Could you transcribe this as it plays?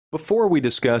Before we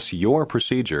discuss your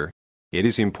procedure, it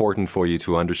is important for you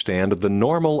to understand the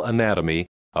normal anatomy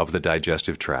of the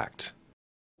digestive tract.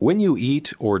 When you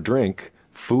eat or drink,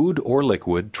 food or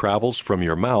liquid travels from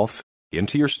your mouth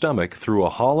into your stomach through a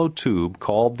hollow tube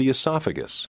called the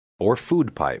esophagus, or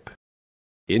food pipe.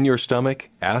 In your stomach,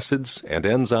 acids and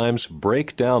enzymes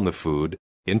break down the food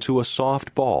into a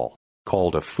soft ball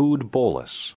called a food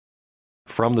bolus.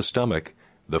 From the stomach,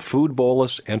 the food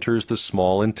bolus enters the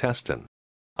small intestine,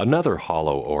 another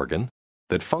hollow organ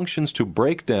that functions to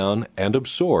break down and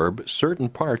absorb certain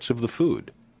parts of the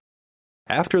food.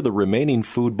 After the remaining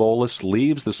food bolus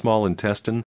leaves the small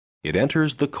intestine, it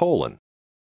enters the colon.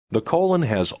 The colon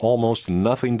has almost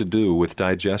nothing to do with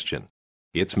digestion.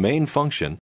 Its main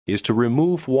function is to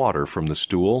remove water from the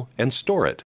stool and store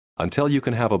it until you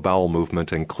can have a bowel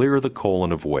movement and clear the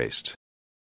colon of waste.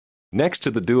 Next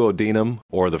to the duodenum,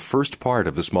 or the first part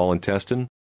of the small intestine,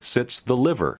 sits the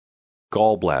liver,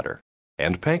 gallbladder,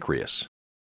 and pancreas.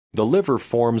 The liver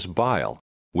forms bile,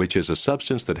 which is a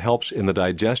substance that helps in the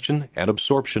digestion and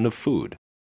absorption of food.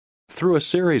 Through a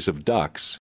series of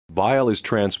ducts, bile is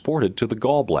transported to the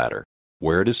gallbladder,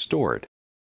 where it is stored.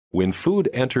 When food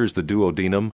enters the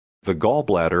duodenum, the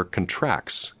gallbladder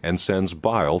contracts and sends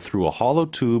bile through a hollow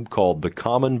tube called the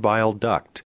common bile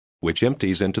duct, which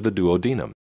empties into the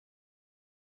duodenum.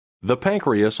 The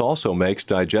pancreas also makes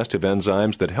digestive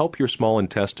enzymes that help your small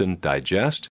intestine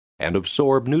digest and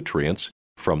absorb nutrients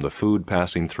from the food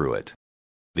passing through it.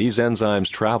 These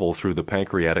enzymes travel through the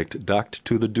pancreatic duct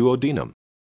to the duodenum.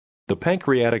 The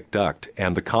pancreatic duct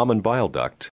and the common bile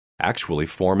duct actually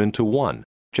form into one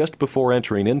just before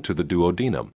entering into the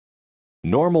duodenum.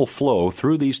 Normal flow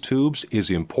through these tubes is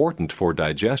important for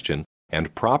digestion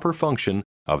and proper function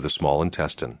of the small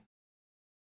intestine.